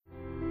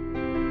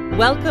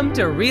Welcome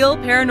to Real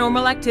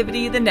Paranormal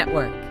Activity, the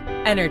network.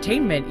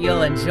 Entertainment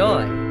you'll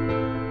enjoy.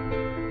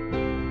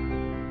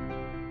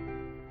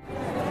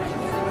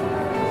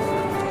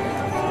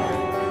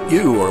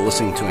 You are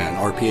listening to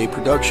an RPA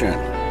production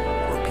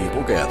where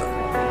people gather.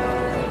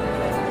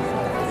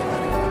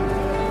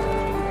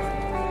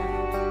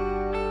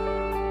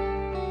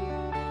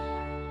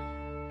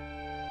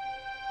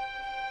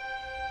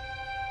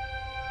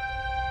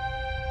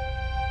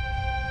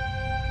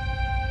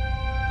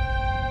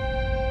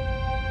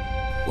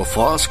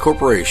 LaFosse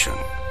Corporation,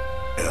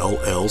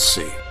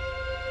 LLC.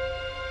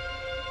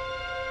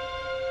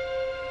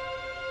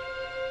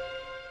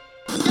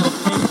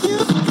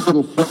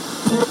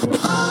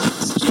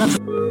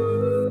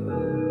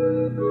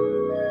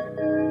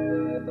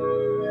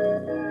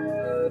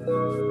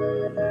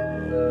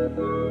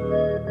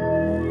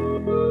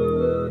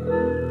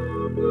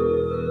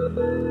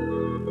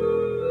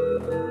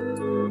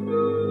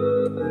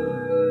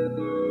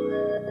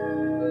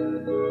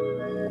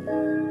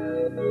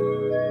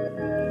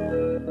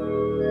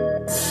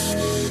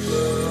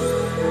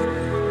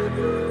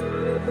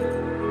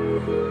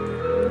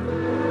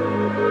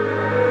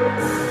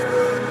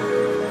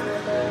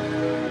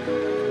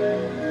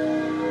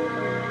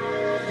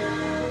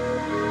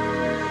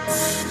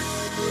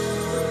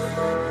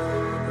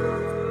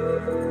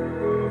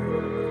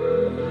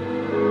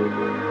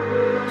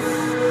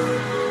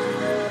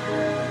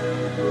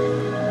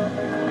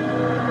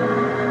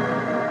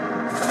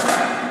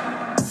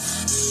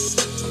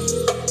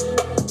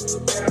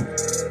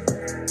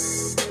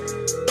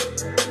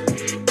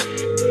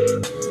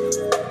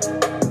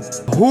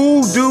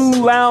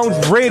 Hoodoo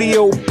Lounge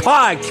Radio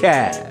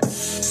Podcast.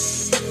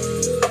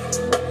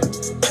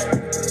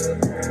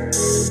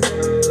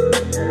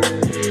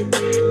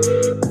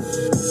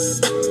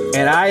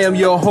 And I am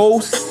your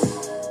host,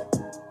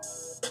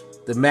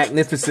 the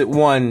magnificent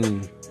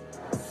one,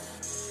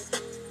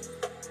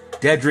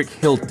 Dedrick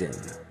Hilton.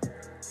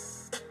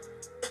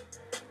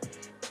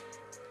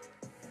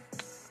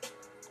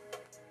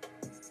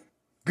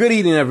 Good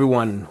evening,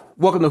 everyone.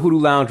 Welcome to Hoodoo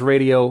Lounge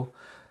Radio.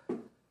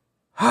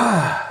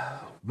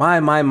 My,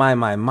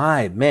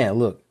 man,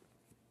 look,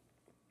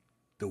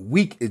 the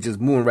week is just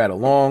moving right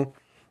along.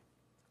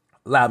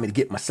 Allowed me to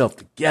get myself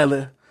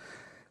together.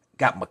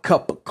 Got my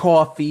cup of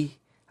coffee.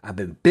 I've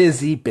been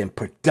busy, been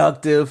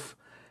productive,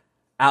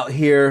 out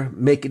here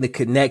making the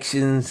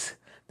connections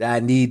that I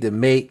need to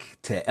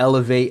make to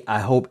elevate.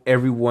 I hope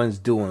everyone's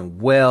doing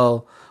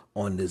well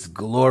on this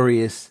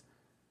glorious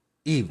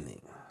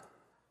evening.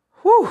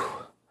 Whew.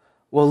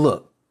 Well,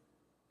 look.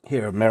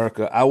 Here,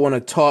 America, I want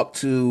to talk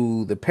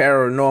to the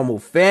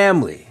paranormal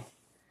family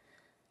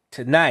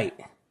tonight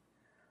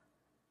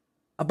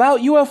about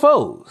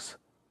UFOs,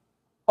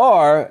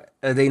 or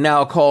as they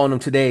now calling them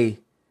today,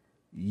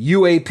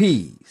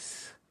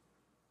 UAPs,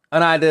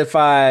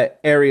 unidentified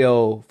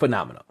aerial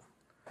phenomena.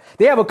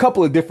 They have a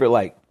couple of different,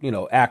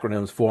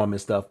 acronyms for them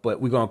and stuff,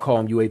 but we're going to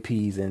call them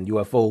UAPs and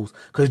UFOs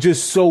because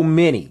just so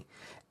many.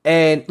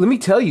 And let me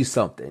tell you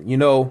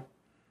something,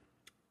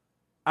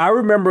 I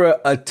remember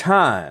a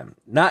time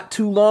not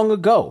too long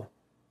ago,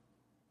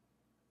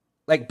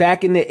 like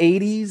back in the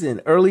 80s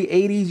and early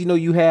 80s,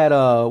 you had,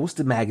 what's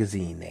the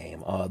magazine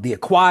name? The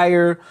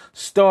Enquirer,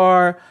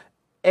 Star,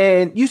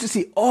 and you used to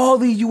see all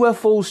these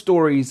UFO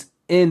stories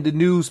in the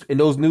news, in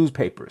those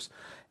newspapers.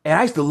 And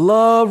I used to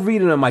love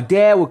reading them. My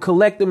dad would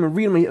collect them and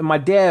read them. And my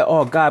dad,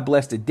 oh, God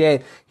bless the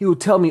dead, he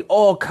would tell me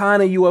all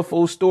kind of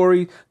UFO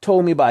stories,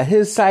 told me about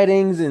his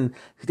sightings and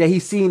that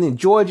he's seen in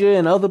Georgia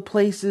and other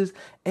places.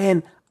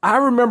 And I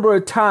remember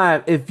a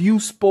time if you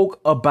spoke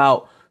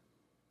about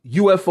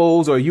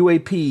UFOs or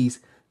UAPs,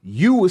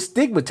 you were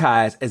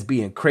stigmatized as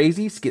being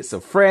crazy,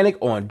 schizophrenic,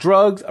 on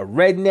drugs, a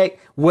redneck,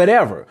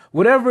 whatever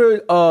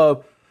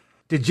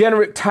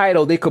degenerate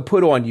title they could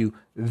put on you,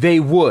 they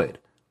would.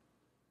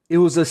 It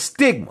was a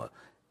stigma.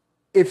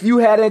 If you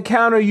had an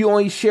encounter, you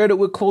only shared it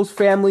with close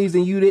families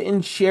and you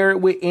didn't share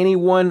it with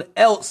anyone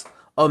else.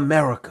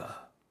 America.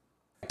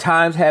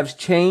 Times have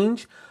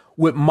changed.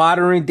 With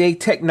modern day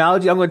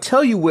technology, I'm going to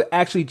tell you what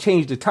actually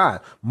changed the time.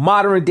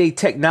 Modern day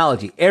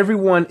technology.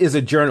 Everyone is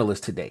a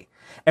journalist today.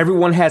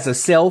 Everyone has a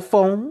cell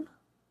phone.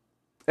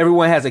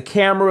 Everyone has a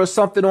camera or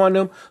something on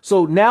them.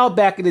 So now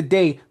back in the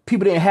day,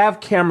 people didn't have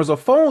cameras or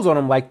phones on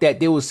them like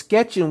that. They were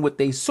sketching what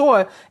they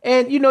saw.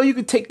 And, you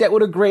could take that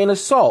with a grain of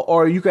salt.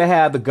 Or you could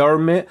have the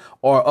government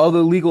or other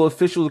legal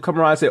officials come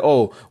around and say,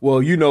 oh, well,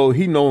 he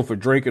known for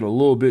drinking a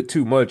little bit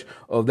too much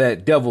of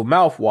that devil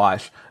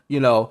mouthwash,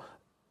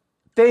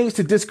 things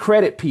to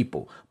discredit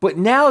people. But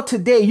now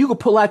today, you can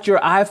pull out your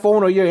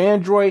iPhone or your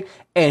Android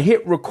and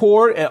hit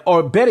record,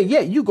 or better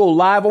yet, you go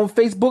live on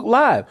Facebook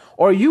Live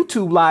or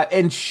YouTube Live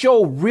and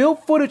show real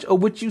footage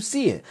of what you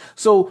see.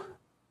 So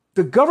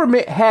the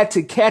government had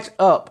to catch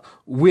up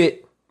with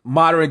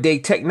modern day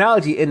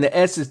technology in the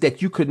essence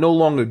that you could no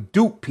longer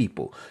dupe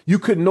people. You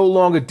could no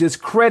longer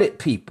discredit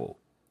people.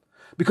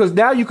 Because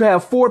now you can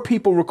have 4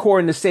 people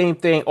recording the same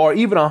thing, or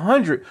even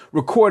 100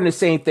 recording the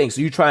same thing.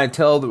 So you try and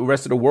tell the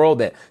rest of the world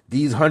that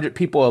these 100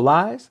 people are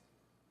lies?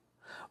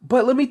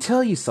 But let me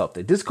tell you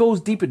something. This goes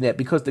deeper than that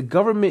because the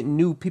government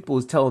knew people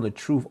was telling the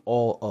truth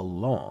all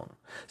along.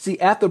 See,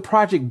 after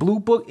Project Blue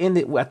Book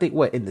ended, I think,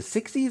 in the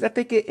 60s, I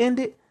think it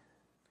ended,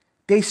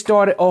 they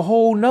started a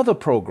whole nother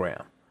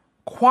program.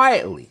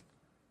 Quietly.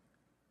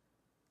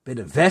 Been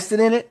invested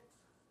in it.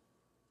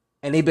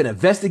 And they've been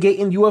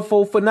investigating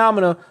UFO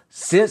phenomena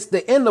since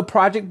the end of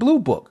Project Blue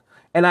Book.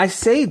 And I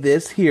say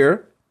this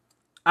here.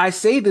 I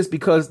say this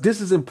because this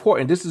is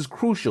important. This is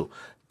crucial.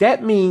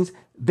 That means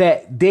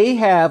that they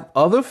have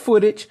other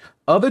footage,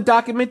 other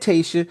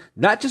documentation,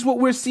 not just what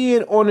we're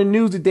seeing on the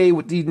news today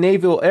with these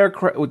naval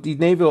aircraft, with these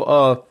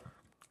naval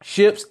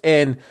ships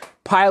and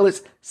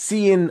pilots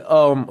seeing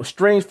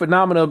strange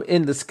phenomena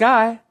in the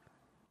sky.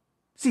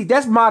 See,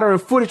 that's modern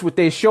footage, what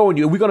they're showing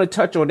you. We're going to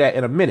touch on that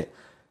in a minute.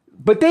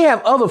 But they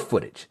have other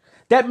footage.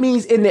 That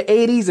means in the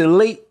 80s and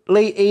late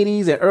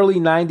 80s and early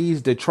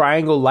 90s, the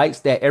triangle lights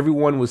that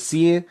everyone was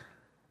seeing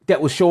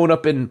that was showing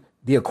up in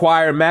the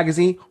Acquire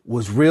magazine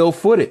was real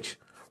footage.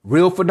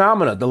 Real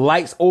phenomena. The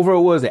lights over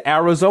was in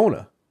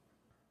Arizona.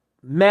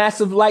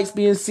 Massive lights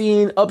being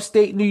seen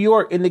upstate New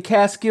York in the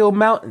Catskill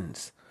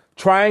Mountains.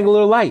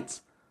 Triangular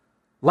lights.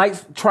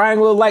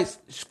 Triangular lights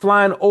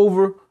flying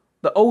over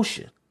the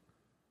ocean.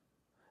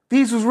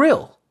 These was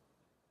real.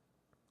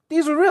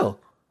 These were real.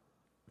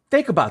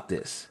 Think about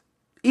this.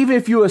 Even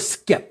if you're a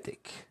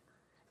skeptic,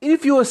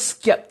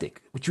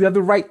 which you have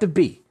the right to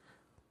be,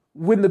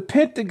 when the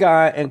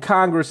Pentagon and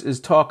Congress is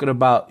talking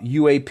about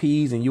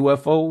UAPs and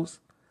UFOs,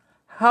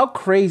 how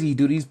crazy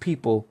do these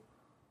people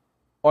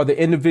or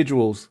the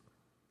individuals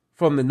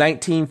from the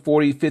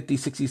 1940s, 50s,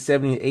 60s,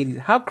 70s, and 80s,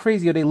 how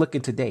crazy are they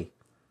looking today?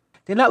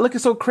 They're not looking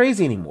so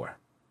crazy anymore,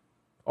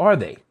 are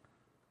they?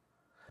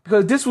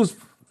 Because this was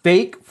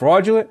fake,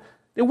 fraudulent,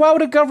 then why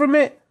would the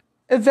government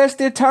invest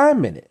their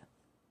time in it?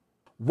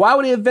 Why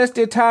would they invest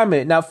their time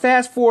in it? Now,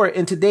 fast forward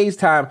in today's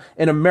time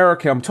in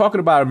America, I'm talking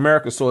about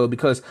America soil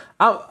because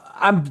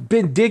I've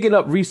been digging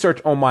up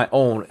research on my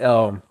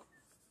own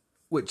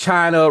with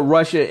China,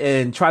 Russia,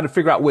 and trying to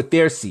figure out what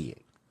they're seeing.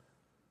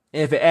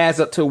 And if it adds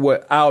up to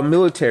what our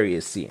military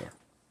is seeing.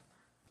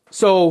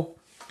 So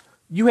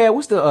you had,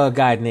 what's the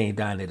guy named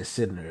down there, the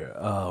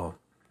senator?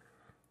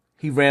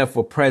 He ran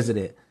for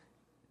president.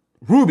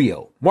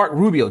 Mark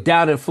Rubio,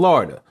 down in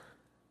Florida.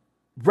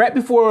 Right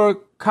before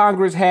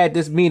Congress had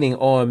this meeting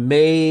on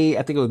May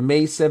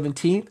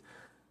 17th,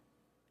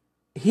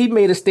 he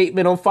made a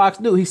statement on Fox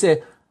News. He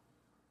said,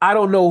 I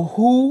don't know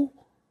who,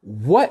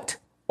 what,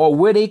 or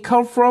where they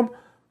come from,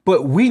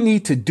 but we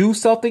need to do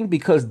something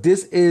because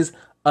this is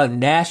a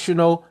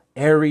national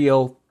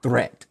aerial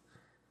threat.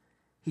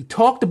 He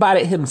talked about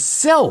it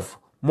himself,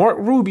 Mark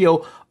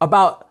Rubio,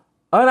 about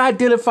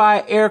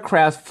unidentified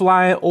aircraft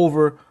flying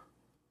over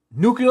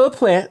nuclear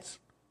plants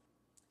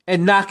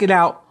and knocking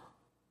out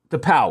the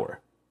power.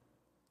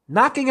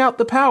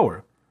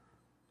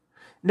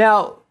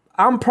 Now,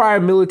 I'm prior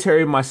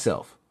military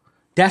myself.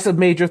 That's a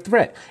major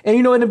threat. And,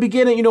 in the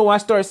beginning, when I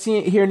start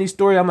hearing these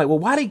stories, I'm like, well,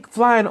 why are they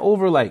flying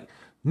over like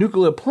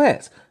nuclear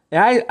plants?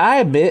 And I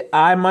admit,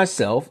 I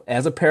myself,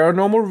 as a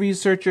paranormal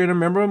researcher and a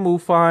member of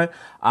MUFON,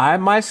 I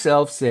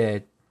myself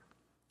said,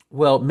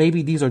 well,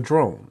 maybe these are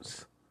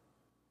drones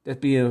that's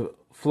being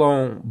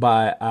flown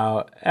by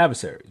our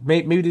adversaries.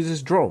 Maybe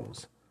these are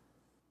drones.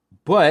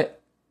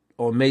 But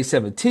on May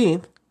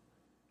 17th,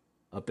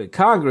 up in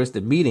Congress,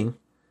 the meeting,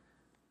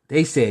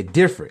 they said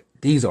different.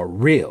 These are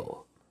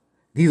real.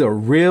 These are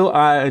real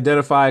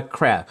identified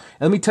craft.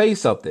 And let me tell you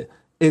something.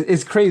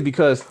 It's crazy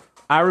because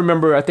I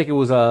remember, I think it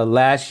was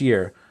last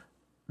year.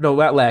 No,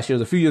 not last year. It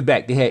was a few years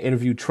back. They had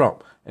interviewed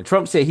Trump. And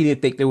Trump said he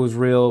didn't think they was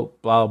real,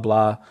 blah,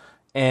 blah.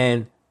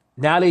 And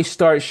now they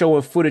start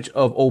showing footage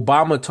of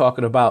Obama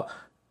talking about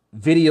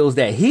videos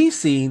that he's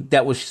seen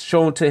that was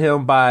shown to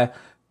him by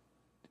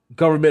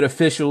government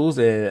officials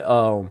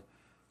and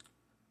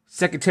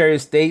Secretary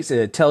of States and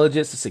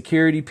intelligence and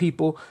security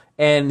people.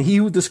 And he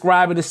was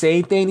describing the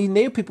same thing these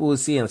native people were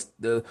seeing.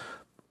 The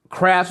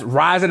crafts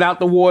rising out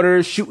the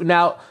water, shooting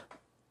out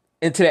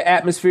into the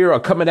atmosphere or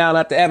coming down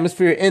out the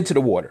atmosphere into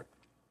the water.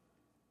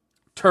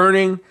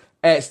 Turning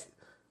at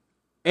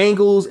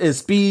angles and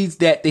speeds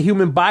that the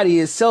human body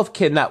itself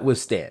cannot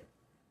withstand.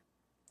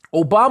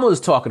 Obama is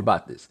talking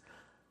about this.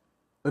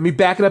 Let me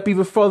back it up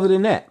even further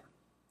than that.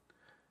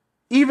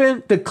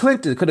 Even the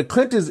Clintons, because the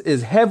Clintons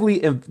is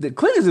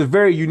a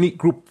very unique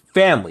group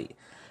family.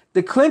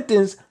 The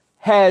Clintons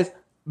has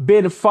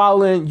been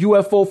following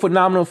UFO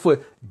phenomena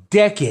for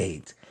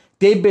decades.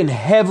 They've been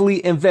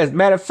heavily invested.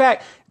 Matter of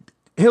fact,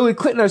 Hillary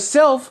Clinton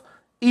herself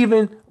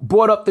even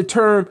brought up the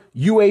term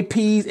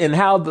UAPs and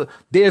how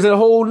there's a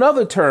whole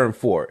nother term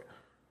for it.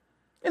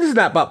 And this is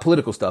not about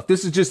political stuff.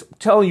 This is just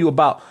telling you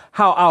about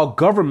how our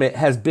government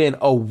has been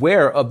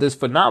aware of this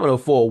phenomenon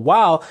for a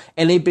while,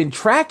 and they've been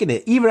tracking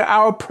it. Even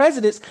our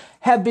presidents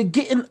have been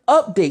getting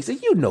updates.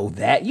 And you know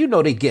that. You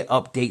know they get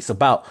updates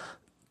about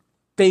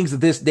things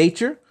of this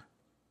nature.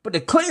 But the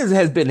Clintons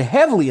has been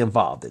heavily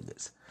involved in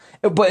this.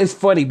 But it's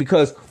funny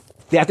because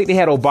I think they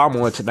had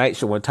Obama on Tonight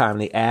Show one time,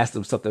 and they asked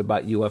him something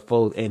about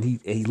UFOs, and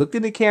he looked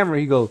in the camera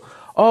and he goes,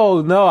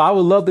 oh, no, I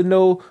would love to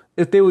know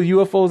if there were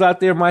UFOs out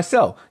there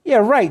myself. Yeah,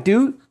 right,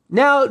 dude.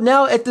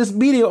 Now at this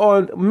meeting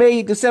on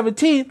May the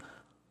 17th,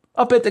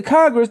 up at the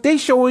Congress, they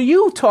showing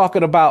you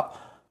talking about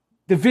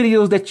the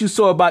videos that you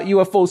saw about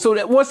UFOs. So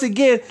that once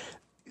again,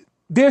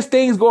 there's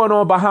things going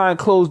on behind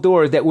closed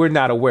doors that we're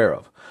not aware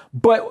of.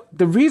 But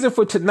the reason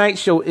for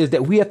tonight's show is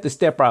that we have to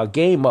step our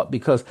game up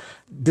because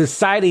the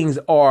sightings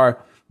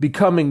are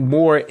becoming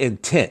more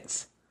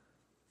intense.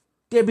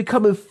 They're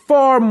becoming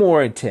far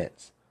more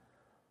intense.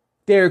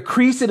 They're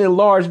increasing in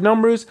large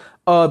numbers.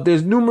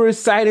 There's numerous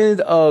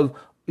sightings of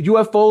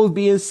UFOs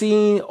being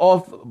seen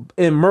off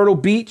in Myrtle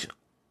Beach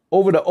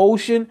over the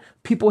ocean.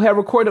 People have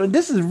recorded, and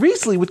this is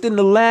recently within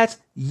the last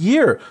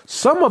year,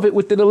 some of it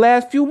within the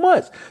last few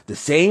months. The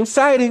same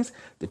sightings,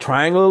 the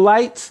triangular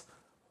lights.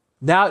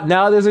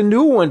 Now there's a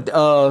new one,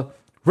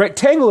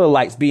 rectangular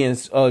lights being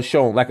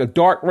shown, like a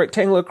dark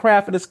rectangular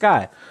craft in the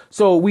sky.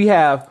 So we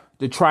have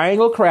the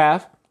triangle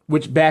craft,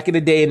 which back in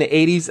the day in the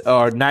 80s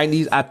or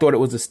 90s, I thought it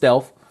was a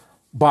stealth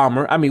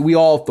bomber. I mean, we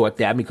all thought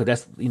that because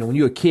that's, when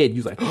you're a kid,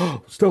 you're like,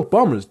 oh, stealth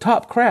bomber is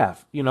top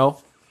craft,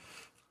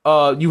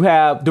 You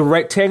have the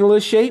rectangular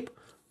shape,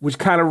 which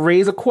kind of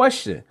raised a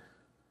question.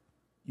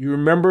 You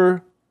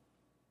remember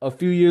a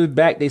few years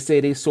back, they say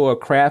they saw a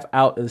craft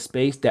out in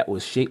space that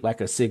was shaped like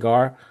a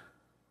cigar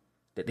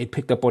that they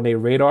picked up on their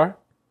radar.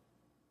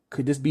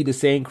 Could this be the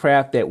same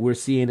craft that we're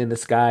seeing in the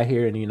sky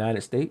here in the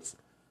United States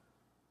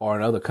or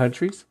in other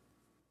countries?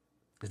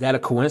 Is that a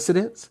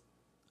coincidence?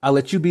 I'll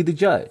let you be the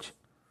judge.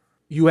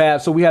 We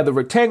have the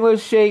rectangular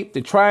shape,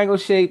 the triangle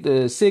shape,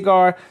 the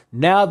cigar.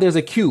 Now there's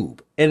a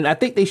cube. And I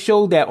think they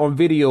showed that on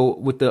video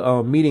with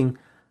the meeting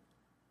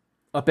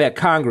up at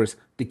Congress,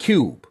 the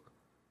cube.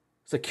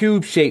 It's a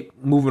cube shape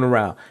moving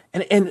around.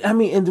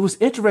 And what's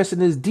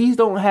interesting is these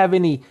don't have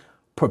any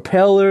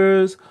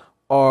propellers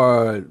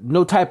or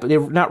they're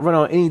not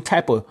running on any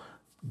type of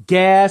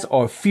gas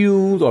or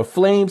fumes or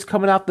flames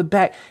coming out the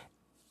back.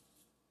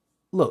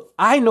 Look,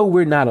 I know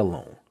we're not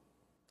alone.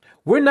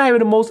 We're not even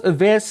the most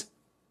advanced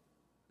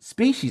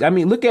species. I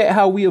mean, look at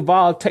how we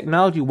evolved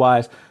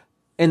technology-wise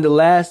in the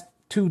last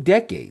 2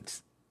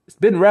 decades. It's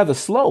been rather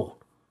slow.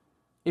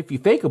 If you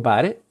think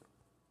about it,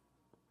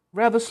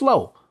 rather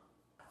slow.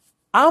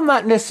 I'm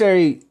not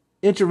necessarily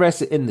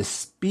interested in the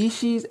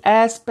species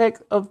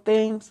aspect of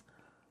things.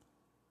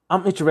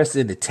 I'm interested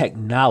in the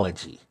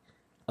technology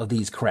of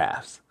these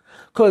crafts.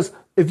 Because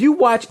if you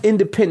watch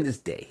Independence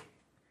Day,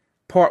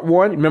 Part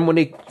 1, remember when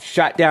they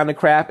shot down the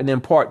craft, and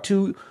then Part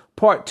 2,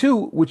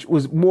 which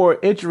was more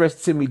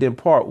interesting to me than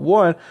Part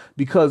 1,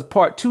 because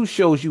Part 2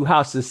 shows you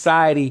how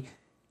society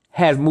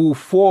has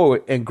moved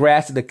forward and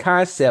grasped the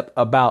concept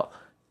about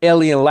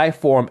alien life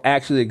form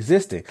actually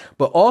existing.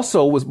 But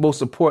also, was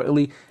most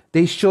importantly,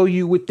 they show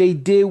you what they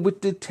did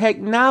with the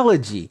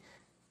technology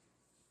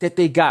that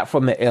they got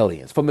from the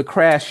aliens, from the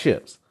crashed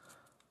ships.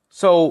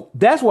 So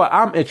that's why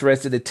I'm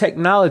interested in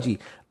technology.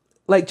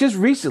 Like just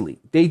recently,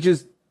 they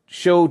just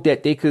showed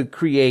that they could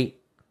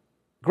create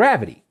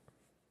gravity.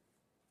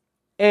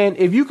 And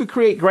if you could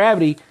create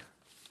gravity,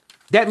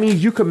 that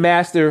means you could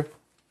master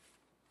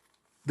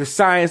the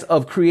science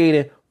of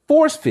creating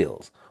force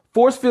fields.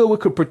 Force field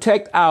could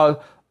protect our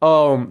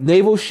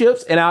naval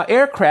ships and our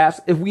aircrafts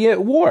if we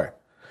at war.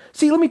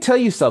 See, let me tell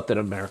you something,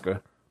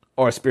 America,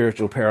 or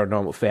spiritual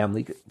paranormal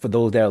family. For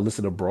those that are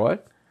listening abroad,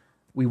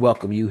 we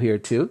welcome you here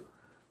too.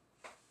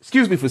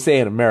 Excuse me for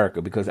saying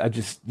America because I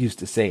just used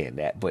to saying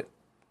that, but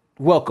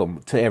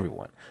welcome to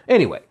everyone.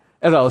 Anyway,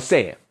 as I was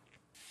saying,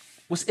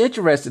 what's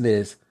interesting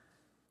is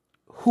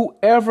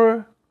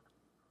whoever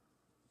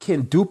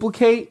can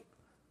duplicate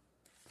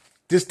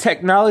this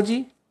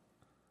technology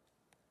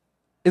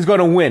is going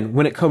to win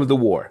when it comes to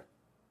war.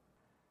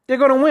 They're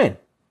going to win.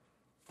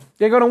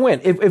 They're going to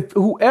win. If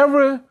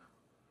whoever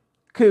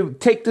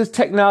could take this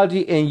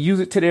technology and use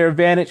it to their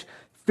advantage,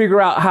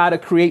 figure out how to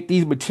create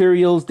these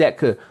materials that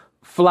could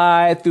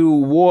fly through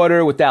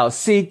water without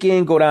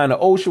sinking, go down the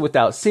ocean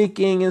without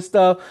sinking and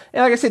stuff.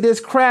 And like I said, there's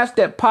crafts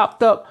that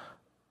popped up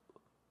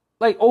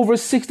like over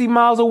 60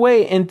 miles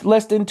away in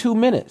less than 2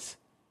 minutes.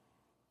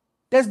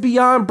 That's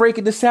beyond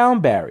breaking the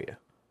sound barrier.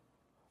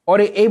 Are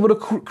they able to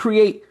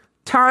create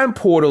time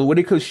portal where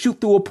they could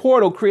shoot through a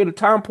portal, create a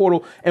time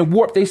portal, and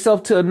warp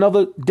themselves to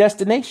another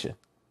destination?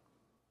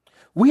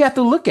 We have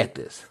to look at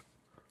this.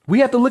 We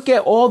have to look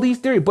at all these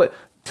theories. But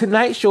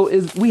tonight's show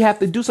is we have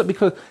to do something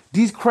because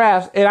these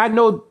crafts, and I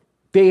know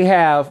they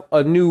have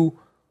a new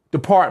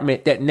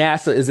department that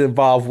NASA is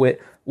involved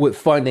with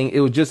funding.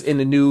 It was just in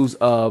the news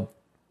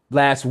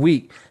last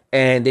week.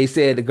 And they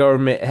said the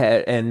government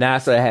and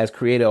NASA has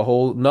created a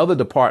whole another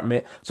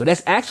department. So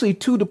that's actually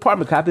 2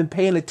 departments. I've been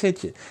paying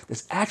attention.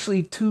 There's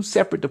actually 2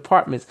 separate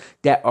departments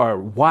that are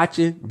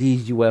watching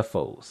these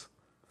UFOs,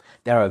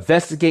 that are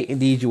investigating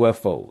these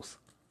UFOs.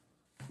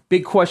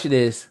 Big question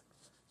is,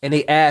 and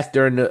they asked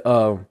during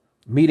the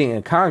meeting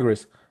in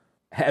Congress,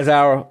 has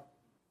our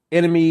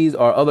enemies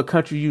or other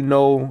countries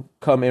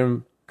come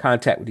in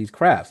contact with these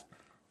crafts?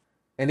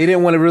 And they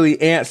didn't want to really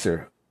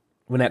answer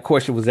when that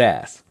question was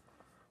asked.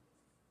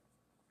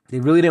 They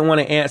really didn't want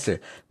to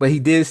answer. But he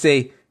did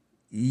say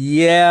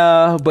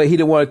yeah, but he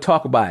didn't want to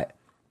talk about it.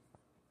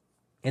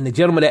 And the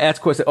gentleman that asked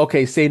the question said,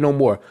 okay, say no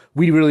more.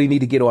 We really need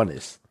to get on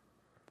this.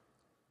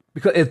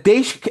 Because if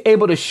they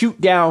able to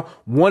shoot down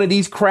one of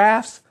these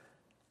crafts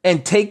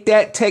and take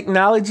that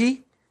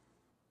technology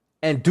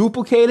and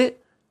duplicate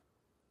it,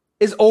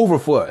 it's over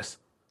for us.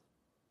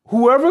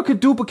 Whoever could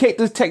duplicate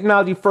this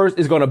technology first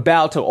is going to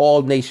bow to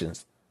all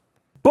nations.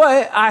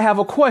 But I have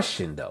a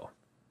question, though.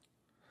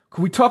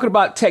 We're talking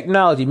about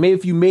technology. Maybe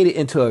if you made it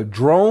into a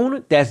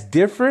drone, that's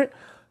different.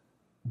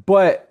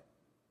 But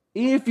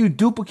if you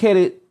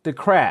duplicated the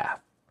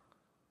craft,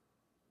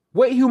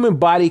 what human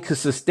body could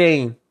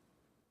sustain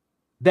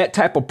that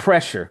type of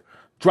pressure,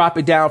 drop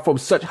it down from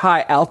such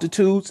high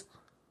altitudes,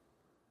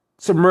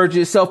 submerge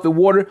itself in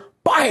water,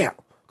 bam!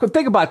 Because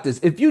think about this.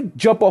 If you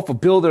jump off a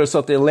building or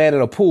something and land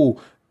in a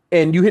pool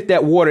and you hit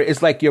that water,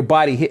 it's like your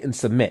body hitting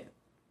cement.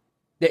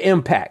 The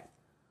impact.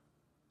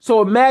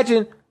 So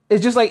imagine,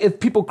 it's just like if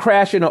people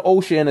crash in the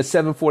ocean in a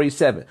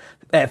 747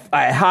 at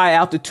high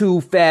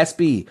altitude, fast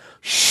speed.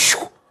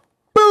 Shoo,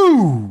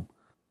 boom!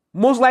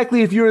 Most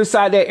likely if you're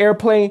inside that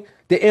airplane,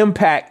 the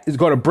impact is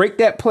going to break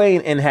that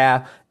plane in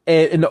half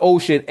and in the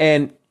ocean,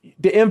 and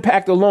the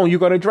impact alone, you're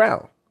going to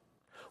drown.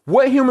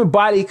 What human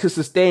body could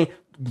sustain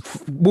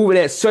moving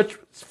at such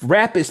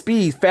rapid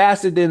speeds,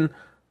 faster than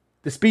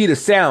the speed of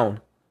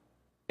sound,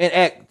 and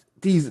at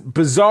these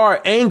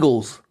bizarre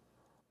angles?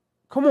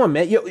 Come on,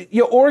 man.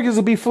 Your organs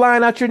will be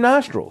flying out your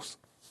nostrils.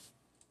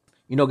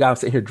 You know, guys, I'm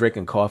sitting here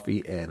drinking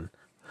coffee and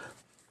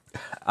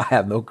I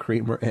have no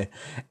creamer,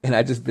 and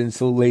I just been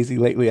so lazy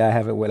lately. I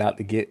haven't went out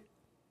to get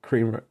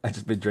creamer. I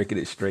just been drinking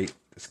it straight.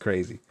 It's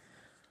crazy.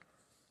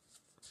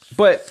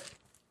 But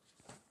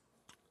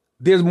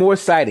there's more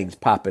sightings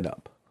popping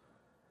up.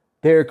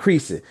 They're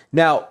increasing.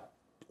 Now,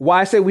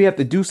 why I say we have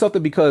to do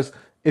something, because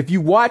if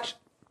you watch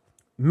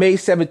May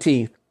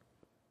 17th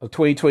of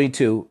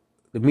 2022,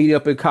 the meeting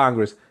up in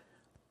Congress,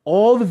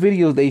 all the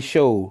videos they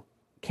showed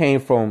came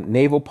from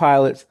naval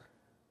pilots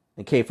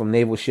and came from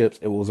naval ships.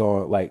 It was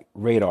on like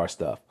radar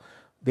stuff.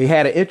 They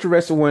had an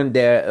interesting one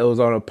that it was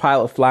on a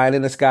pilot flying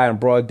in the sky in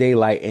broad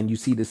daylight, and you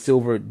see the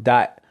silver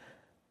dot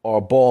or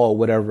ball,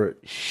 whatever,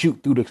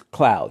 shoot through the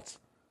clouds.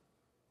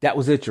 That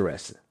was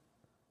interesting.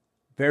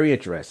 Very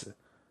interesting.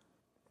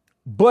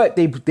 But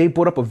they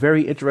brought up a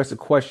very interesting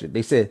question.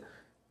 They said,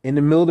 in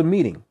the middle of the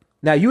meeting,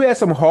 now you had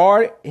some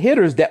hard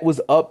hitters that was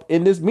up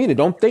in this meeting.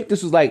 Don't think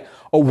this was like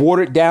a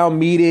watered down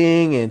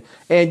meeting.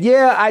 And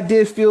yeah, I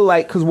did feel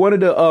like, because one of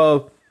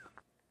the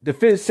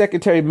defense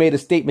secretary made a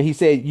statement. He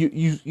said,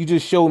 you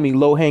just showed me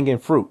low hanging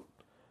fruit,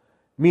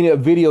 meaning a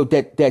video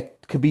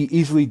that could be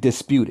easily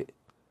disputed.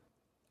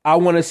 I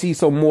want to see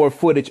some more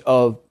footage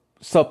of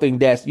something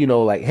that's,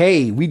 like,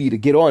 hey, we need to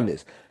get on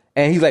this.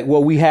 And he's like,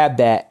 well, we have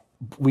that.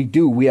 We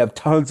do. We have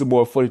tons of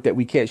more footage that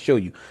we can't show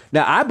you.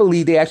 Now, I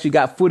believe they actually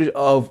got footage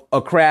of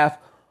a craft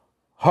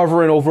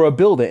hovering over a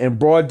building in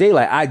broad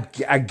daylight.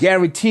 I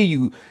guarantee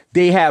you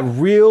they have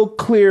real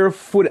clear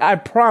footage. I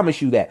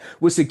promise you that.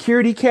 With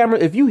security camera,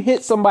 if you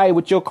hit somebody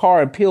with your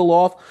car and peel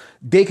off,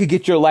 they could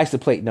get your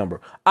license plate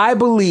number. I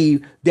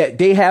believe that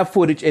they have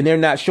footage and they're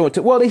not showing it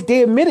to. Well,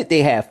 they admitted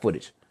they have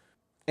footage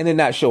and they're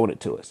not showing it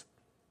to us.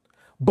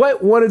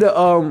 But one of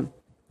the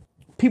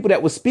people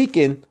that was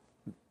speaking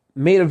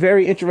made a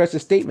very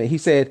interesting statement. He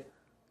said,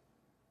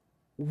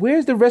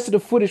 where's the rest of the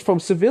footage from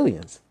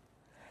civilians?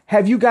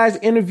 Have you guys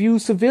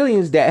interviewed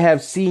civilians that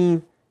have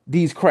seen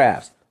these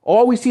crafts?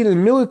 All we see is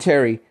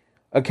military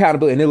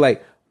accountability. And they're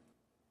like,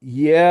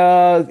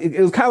 yeah, it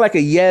was kind of like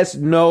a yes,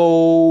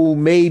 no,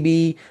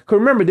 maybe. Because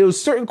remember, there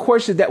was certain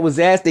questions that was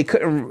asked. They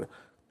couldn't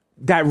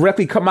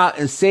directly come out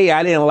and say,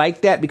 I didn't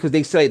like that, because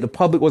they say the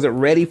public wasn't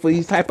ready for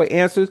these type of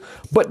answers.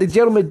 But the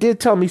gentleman did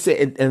tell me, he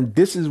said, and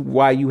this is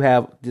why you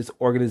have this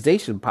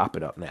organization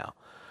popping up now.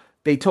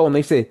 They told him,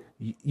 they said,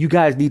 you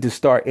guys need to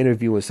start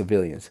interviewing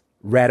civilians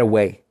right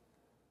away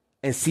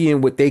and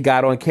seeing what they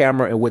got on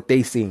camera and what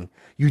they seen.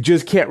 You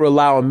just can't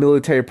rely on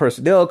military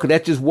personnel, because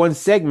that's just one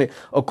segment.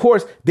 Of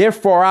course, they're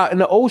far out in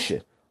the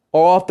ocean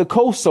or off the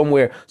coast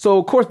somewhere. So,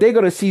 of course, they're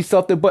going to see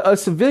something. But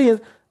us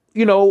civilians,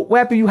 what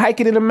happens? You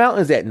hiking in the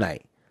mountains at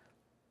night,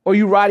 or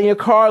you riding your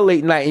car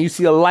late night and you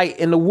see a light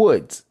in the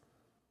woods.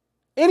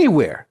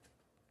 Anywhere.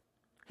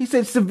 He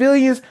said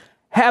civilians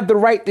have the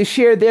right to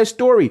share their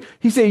story.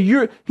 He said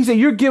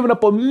you're giving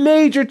up a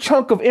major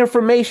chunk of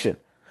information,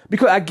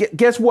 because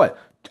guess what?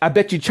 I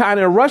bet you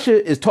China and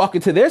Russia is talking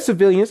to their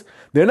civilians.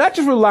 They're not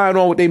just relying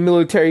on what their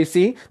military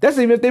see. That's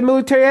even if their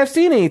military have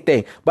seen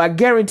anything. But I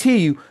guarantee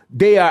you,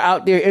 they are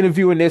out there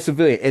interviewing their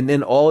civilian. And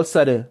then all of a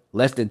sudden,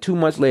 less than 2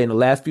 months later, in the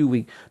last few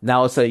weeks, now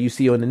all of a sudden you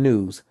see on the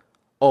news,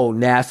 oh,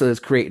 NASA is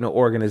creating an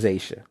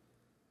organization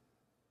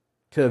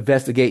to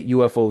investigate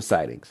UFO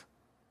sightings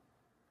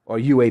or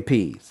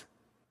UAPs.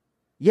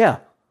 Yeah,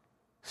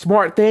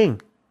 smart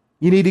thing.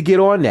 You need to get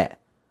on that.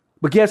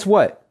 But guess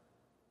what?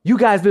 You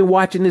guys been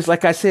watching this,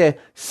 like I said,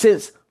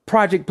 since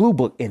Project Blue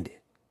Book ended.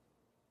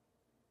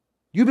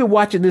 You've been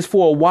watching this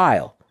for a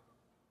while.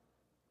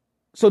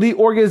 So the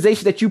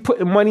organization that you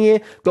put money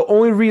in, the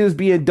only reason it's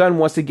being done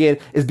once again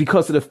is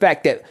because of the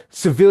fact that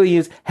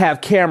civilians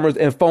have cameras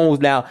and phones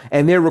now,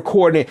 and they're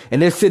recording it,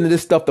 and they're sending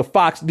this stuff to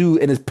Fox News,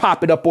 and it's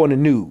popping up on the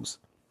news.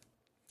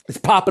 It's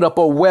popping up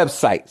on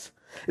websites.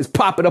 It's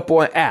popping up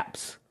on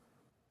apps.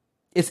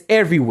 It's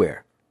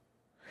everywhere.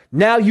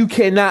 Now you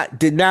cannot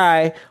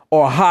deny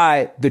or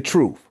hide the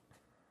truth.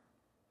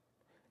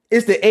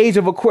 It's the age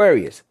of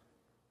Aquarius.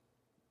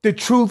 The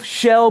truth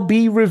shall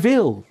be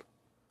revealed.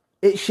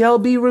 It shall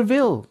be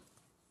revealed.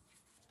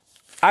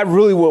 I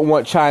really wouldn't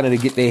want China to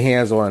get their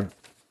hands on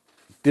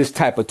this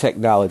type of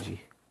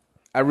technology.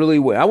 I really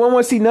would. I wouldn't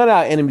want to see none of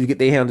our enemies get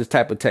their hands on this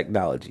type of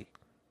technology.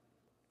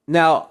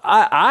 Now,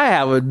 I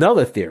have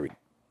another theory.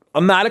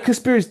 I'm not a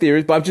conspiracy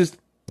theorist, but I'm just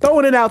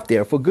throwing it out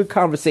there for good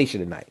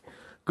conversation tonight.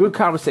 Good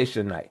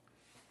conversation tonight.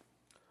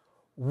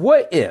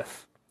 What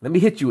if, let me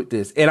hit you with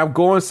this, and I'm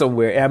going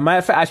somewhere, and as a matter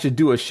of fact, I should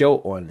do a show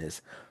on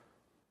this.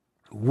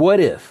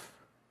 What if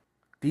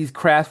these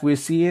crafts we're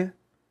seeing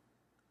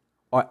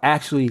are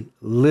actually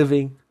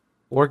living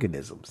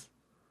organisms?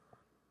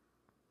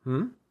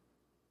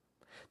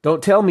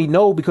 Don't tell me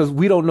no, because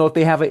we don't know if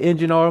they have an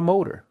engine or a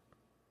motor.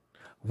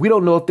 We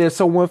don't know if there's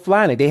someone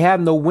flying it. They have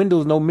no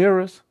windows, no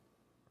mirrors,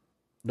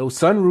 no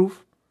sunroof.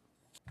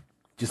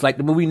 Just like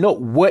the movie Nope.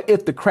 What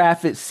if the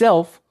craft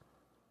itself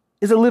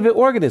is a living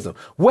organism?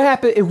 What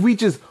happened if we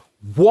just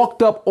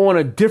walked up on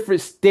a different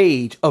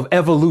stage of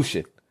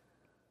evolution?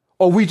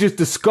 Or we just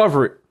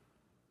discovered,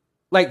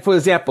 like, for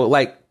example,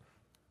 like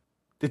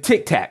the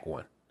Tic Tac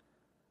one,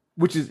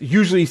 which is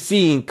usually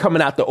seen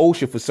coming out the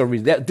ocean for some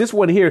reason. This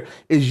one here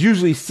is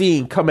usually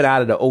seen coming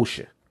out of the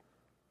ocean.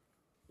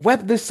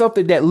 What if there's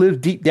something that lives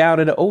deep down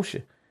in the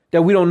ocean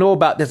that we don't know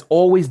about that's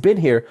always been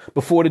here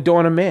before the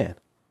dawn of man?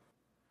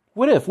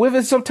 What if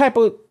it's some type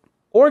of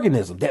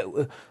organism,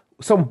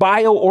 some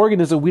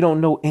bioorganism we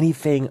don't know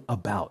anything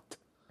about?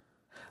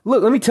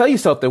 Look, let me tell you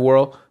something,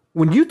 world.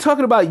 When you're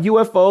talking about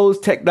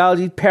UFOs,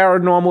 technology,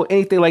 paranormal,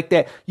 anything like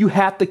that, you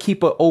have to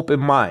keep an open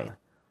mind.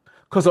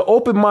 Because an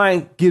open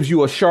mind gives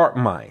you a sharp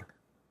mind.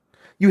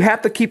 You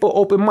have to keep an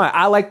open mind.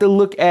 I like to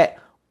look at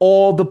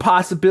all the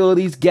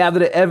possibilities, gather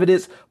the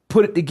evidence,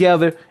 put it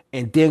together,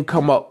 and then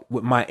come up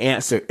with my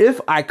answer.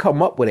 If I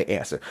come up with an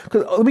answer.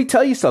 Because let me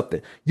tell you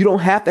something. You don't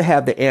have to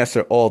have the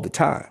answer all the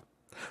time.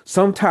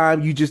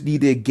 Sometimes you just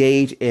need to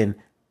engage in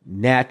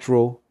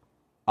natural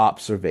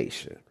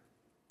observation.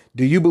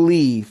 Do you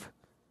believe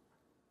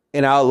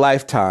in our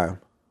lifetime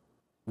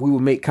we will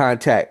make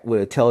contact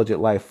with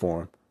intelligent life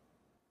form?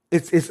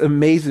 It's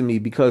amazing me,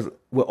 because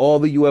with all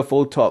the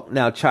UFO talk,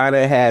 now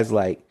China has,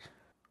 like,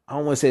 I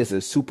don't want to say it's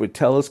a super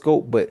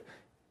telescope, but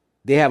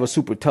they have a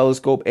super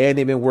telescope, and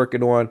they've been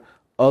working on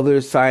other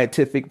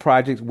scientific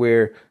projects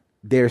where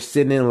they're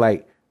sending,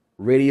 like,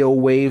 radio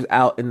waves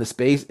out into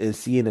space and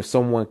seeing if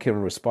someone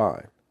can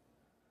respond.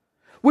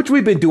 Which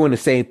we've been doing the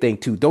same thing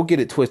too. Don't get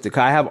it twisted,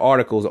 'cause I have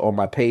articles on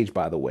my page,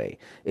 by the way.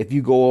 If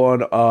you go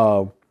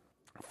on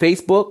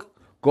Facebook,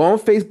 go on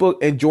Facebook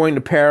and join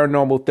the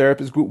Paranormal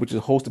Therapist group, which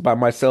is hosted by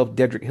myself,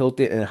 Dedrick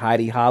Hilton, and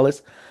Heidi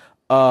Hollis.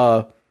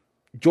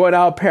 Join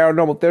our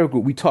Paranormal Therapy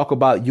group. We talk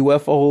about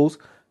UFOs,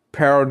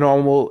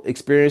 paranormal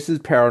experiences,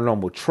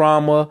 paranormal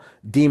trauma,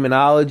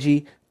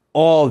 demonology,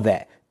 all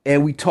that.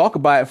 And we talk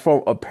about it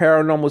from a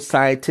paranormal,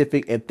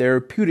 scientific, and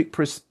therapeutic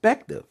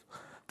perspective.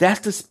 That's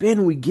the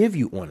spin we give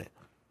you on it.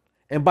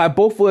 And by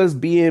both of us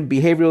being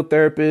behavioral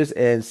therapists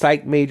and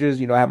psych majors,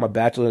 I have my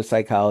bachelor in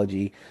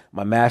psychology,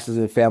 my master's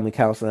in family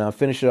counseling. I'm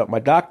finishing up my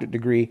doctorate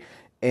degree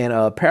in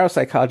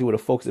parapsychology with a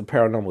focus in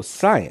paranormal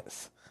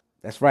science.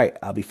 That's right.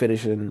 I'll be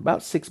finishing in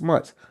about 6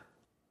 months.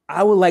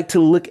 I would like to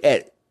look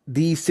at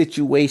these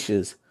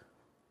situations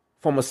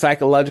from a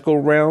psychological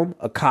realm,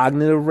 a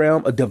cognitive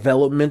realm, a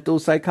developmental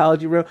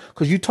psychology realm.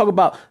 Because you talk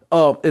about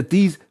if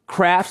these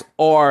crafts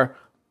are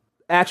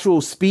actual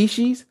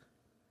species,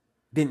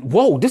 then,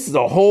 whoa, this is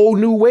a whole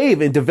new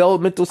wave in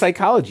developmental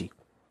psychology.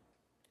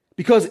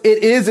 Because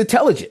it is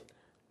intelligent.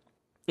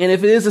 And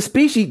if it is a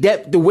species,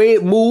 that the way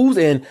it moves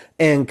and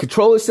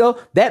control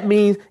itself, that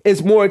means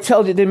it's more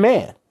intelligent than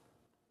man.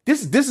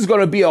 This is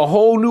going to be a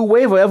whole new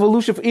wave of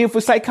evolution even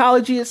for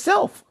psychology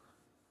itself.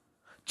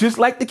 Just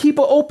like to keep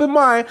an open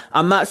mind.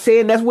 I'm not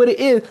saying that's what it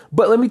is,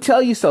 but let me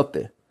tell you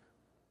something.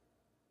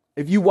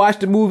 If you watch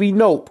the movie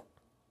Nope,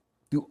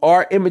 do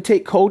art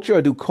imitate culture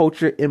or do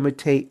culture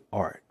imitate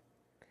art?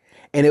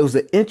 And it was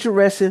an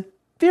interesting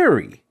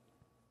theory.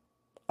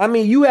 I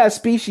mean, you have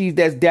species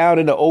that's down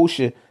in the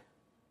ocean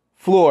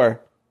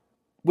floor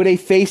where their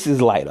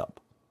faces light up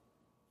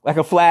like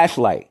a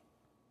flashlight.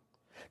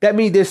 That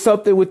means there's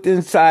something within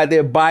inside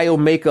their bio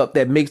makeup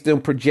that makes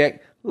them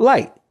project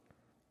light.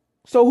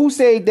 So who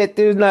say that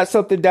there's not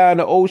something down in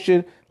the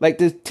ocean like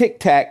this Tic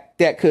Tac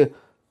that could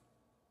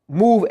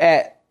move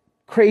at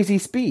crazy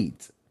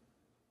speeds?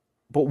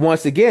 But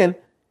once again,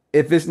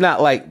 if it's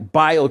not like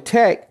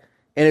biotech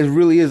and it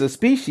really is a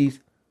species,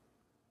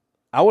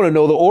 I want to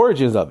know the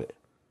origins of it.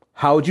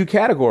 How would you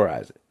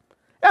categorize it?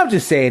 I'm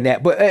just saying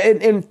that, but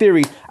in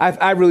theory,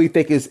 I really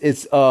think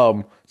it's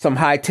some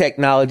high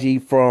technology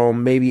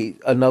from maybe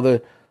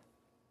another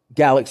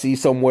galaxy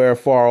somewhere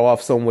far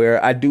off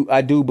somewhere. I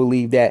do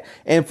believe that.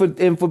 And for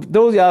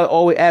those of y'all that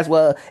always ask,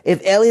 well,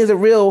 if aliens are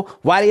real,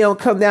 why they don't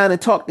come down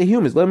and talk to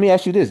humans? Let me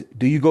ask you this.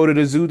 Do you go to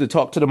the zoo to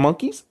talk to the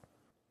monkeys?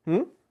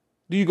 Do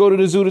you go to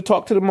the zoo to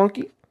talk to the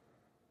monkeys?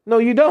 No,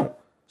 you don't.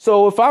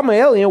 So if I'm an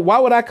alien, why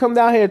would I come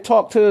down here and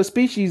talk to a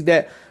species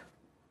that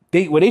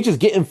they just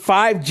getting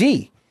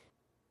 5G?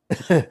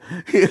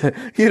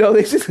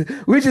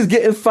 We're just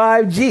getting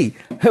 5G.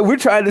 We're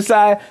trying to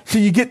decide,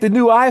 should you get the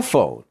new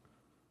iPhone?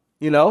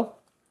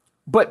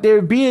 But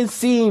they're being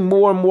seen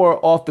more and more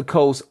off the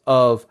coast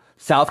of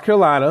South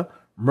Carolina,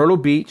 Myrtle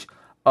Beach.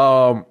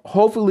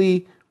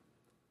 Hopefully,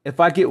 if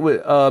I get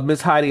with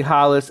Miss Heidi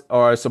Hollis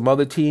or some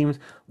other teams,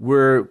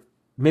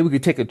 maybe we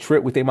could take a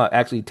trip. We think about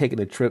actually taking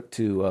a trip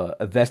to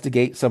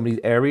investigate some of these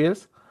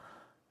areas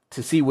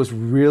to see what's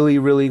really,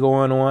 really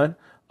going on.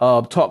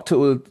 Talk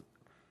to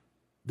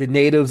the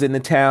natives in the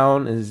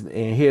town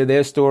and hear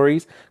their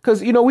stories.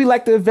 Because, we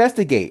like to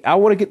investigate. I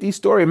want to get these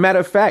stories. Matter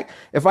of fact,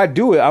 if I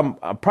do it, I'm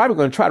probably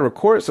going to try to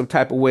record it some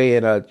type of way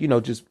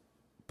and, just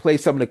play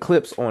some of the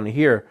clips on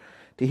here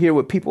to hear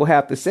what people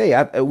have to say.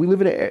 We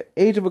live in an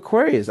age of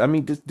Aquarius. I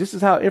mean, this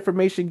is how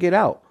information get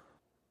out.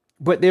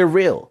 But they're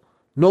real.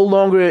 No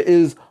longer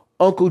is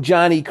Uncle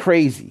Johnny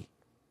crazy.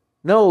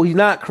 No, he's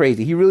not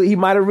crazy. He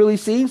might have really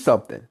seen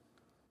something.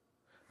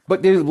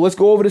 But let's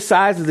go over the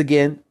sizes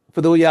again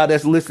for those of y'all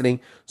that's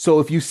listening. So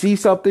if you see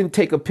something,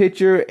 take a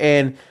picture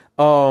and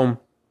you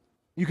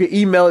can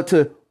email it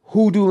to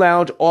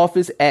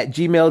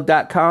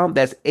hoodooloungeoffice@gmail.com.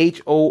 That's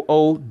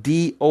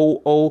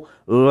HOODOO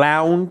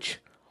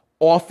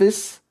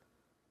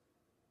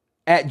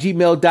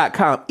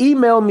loungeoffice@gmail.com.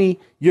 Email me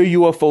your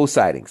UFO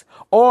sightings.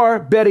 Or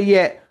better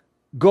yet,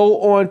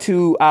 go on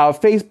to our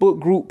Facebook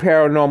group,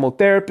 Paranormal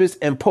Therapists,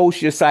 and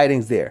post your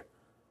sightings there.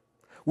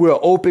 We're an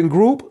open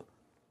group.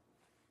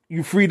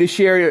 You're free to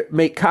share,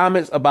 make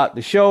comments about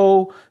the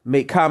show,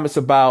 make comments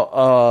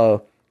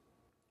about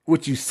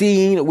what you've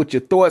seen, what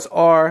your thoughts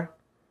are.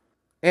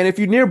 And if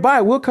you're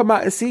nearby, we'll come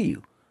out and see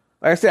you.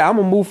 Like I said, I'm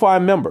a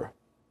MUFON member.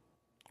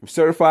 I'm a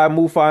certified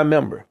MUFON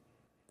member.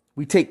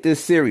 We take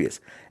this serious.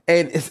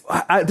 And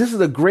this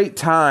is a great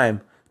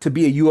time to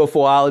be a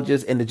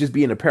UFOologist and to just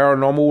be in the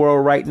paranormal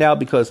world right now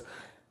because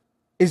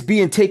it's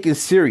being taken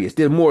serious.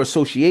 There are more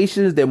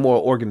associations, there are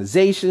more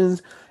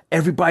organizations.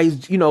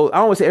 Everybody's, I don't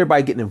want to say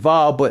everybody getting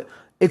involved, but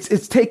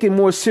it's taken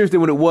more serious than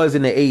what it was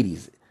in the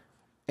 80s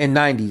and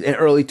 90s and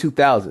early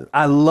 2000s.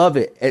 I love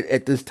it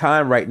at this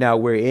time right now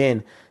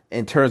we're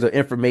in terms of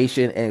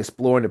information and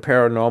exploring the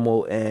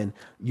paranormal and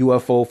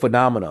UFO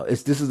phenomena.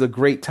 This is a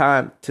great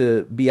time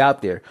to be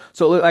out there.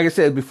 So like I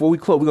said, before we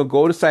close, we're going to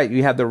go to the site.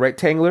 You have the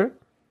rectangular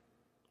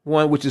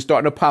one, which is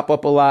starting to pop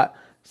up a lot.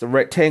 It's a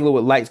rectangular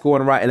with lights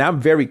going around. And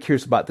I'm very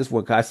curious about this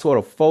one because I saw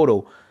the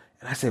photo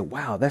and I said,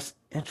 wow, that's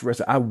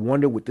interesting. I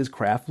wonder what this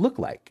craft looked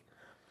like.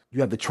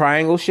 You have the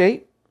triangle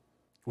shape,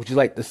 which is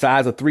like the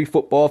size of 3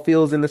 football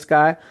fields in the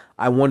sky.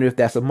 I wonder if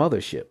that's a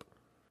mothership.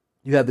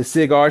 You have the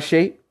cigar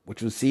shape,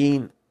 which was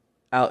seen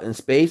out in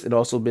space and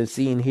also been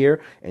seen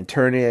here and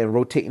turning and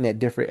rotating at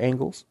different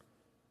angles.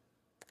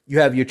 You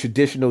have your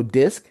traditional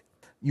disc.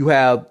 You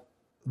have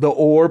the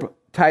orb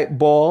type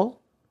ball.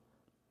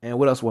 And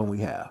what else one we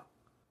have?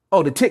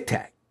 Oh, the Tic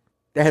Tac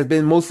that has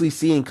been mostly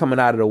seen coming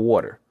out of the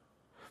water.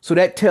 So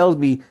that tells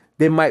me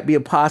there might be a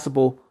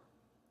possible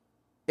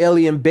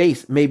alien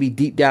base maybe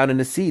deep down in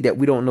the sea that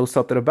we don't know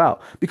something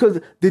about. Because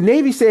the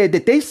Navy said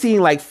that they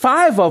seen like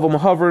 5 of them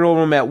hovering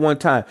over them at one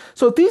time.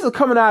 So if these are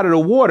coming out of the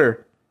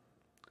water,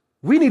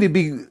 we need to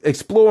be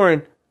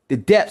exploring the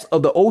depths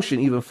of the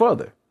ocean even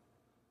further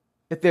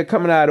if they're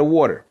coming out of the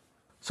water.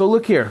 So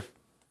look here,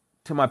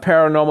 to my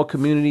paranormal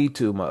community,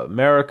 to my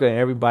America and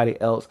everybody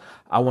else,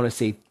 I want to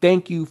say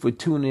thank you for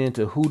tuning in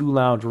to Hoodoo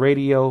Lounge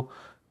Radio.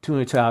 Tune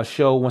into our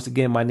show. Once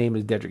again, my name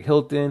is Dedrick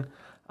Hilton.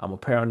 I'm a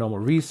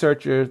paranormal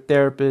researcher,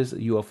 therapist, a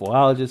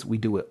UFOologist. We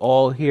do it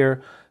all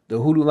here. The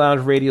Hoodoo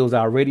Lounge Radio is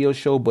our radio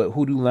show, but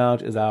Hoodoo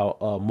Lounge is our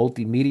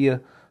multimedia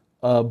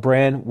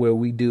brand where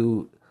we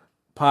do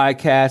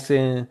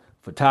podcasting,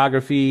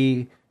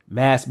 photography,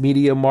 mass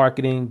media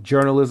marketing,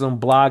 journalism,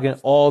 blogging,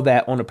 all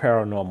that on the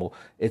paranormal.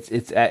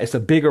 It's a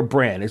bigger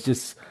brand.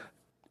 It's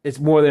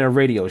more than a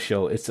radio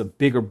show. It's a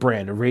bigger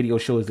brand. The radio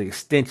show is the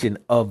extension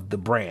of the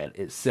brand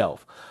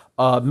itself.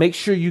 Make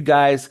sure you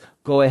guys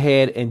go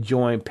ahead and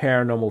join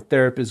Paranormal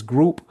Therapist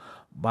Group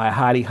by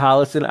Heidi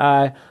Hollis and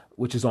I,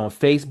 which is on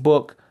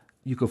Facebook.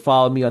 You can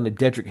follow me on the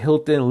Dedrick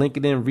Hilton,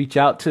 LinkedIn, reach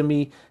out to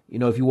me.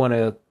 If you want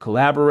to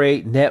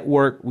collaborate,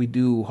 network, we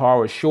do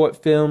horror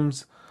short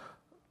films.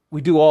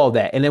 We do all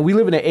that. And then we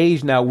live in an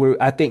age now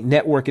where I think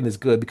networking is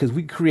good because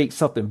we create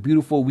something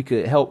beautiful. We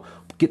could help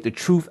get the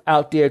truth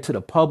out there to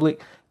the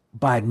public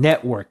by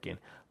networking.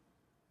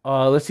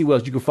 Let's see what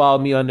else. You can follow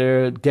me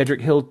under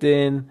Dedrick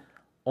Hilton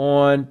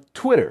on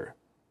Twitter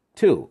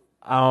too.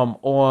 I'm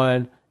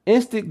on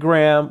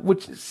Instagram,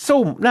 which is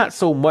not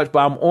so much, but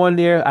I'm on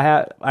there.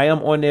 I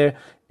am on there.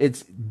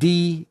 It's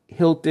D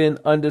Hilton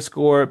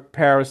 _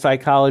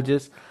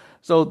 parapsychologist.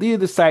 So these are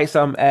the sites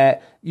I'm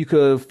at. You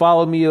could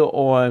follow me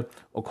on,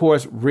 of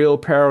course, Real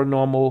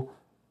Paranormal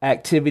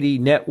Activity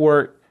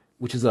Network,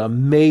 which is an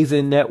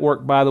amazing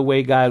network, by the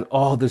way, guys.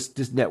 All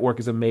this network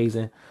is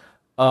amazing.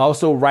 I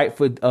also write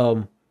for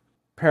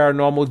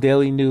Paranormal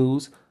Daily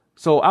News.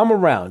 So I'm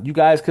around. You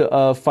guys could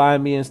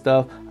find me and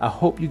stuff. I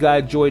hope you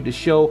guys enjoyed the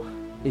show.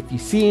 If you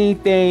see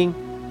anything,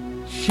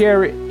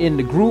 share it in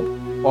the group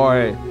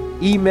or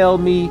email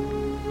me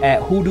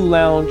at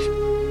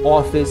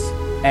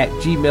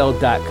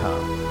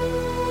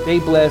hoodooloungeoffice@gmail.com. Stay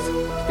blessed,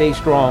 stay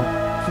strong,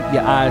 keep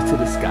your eyes to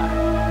the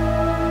sky.